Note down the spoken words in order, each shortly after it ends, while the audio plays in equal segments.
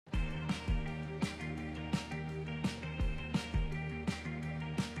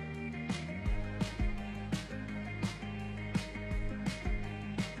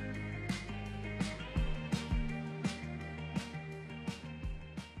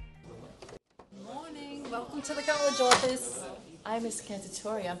Welcome to the college office. I'm Ms.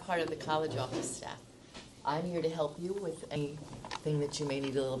 Cantatori. I'm part of the college office staff. I'm here to help you with anything that you may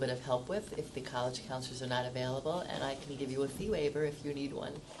need a little bit of help with if the college counselors are not available, and I can give you a fee waiver if you need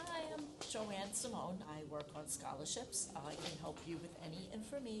one. Hi, I'm Joanne Simone. I work on scholarships. I can help you with any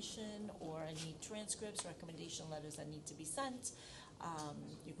information or any transcripts, recommendation letters that need to be sent.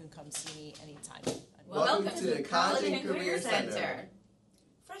 You can come see me anytime. Welcome to the College and Career Center.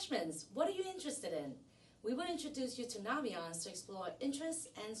 Freshmen, what are you interested in? We will introduce you to Naviance to explore interests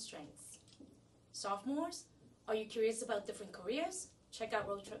and strengths. Sophomores, are you curious about different careers? Check out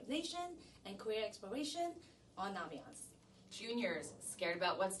Road Trip Nation and Career Exploration on Naviance. Juniors, scared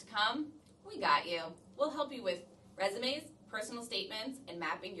about what's to come? We got you. We'll help you with resumes, personal statements, and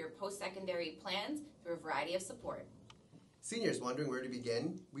mapping your post-secondary plans through a variety of support. Seniors wondering where to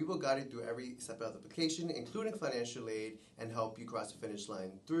begin? We will guide you through every step of the application, including financial aid, and help you cross the finish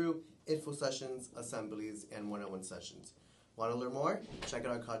line through info sessions, assemblies, and one-on-one sessions. Want to learn more? Check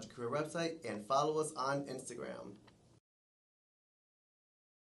out our College Career website and follow us on Instagram.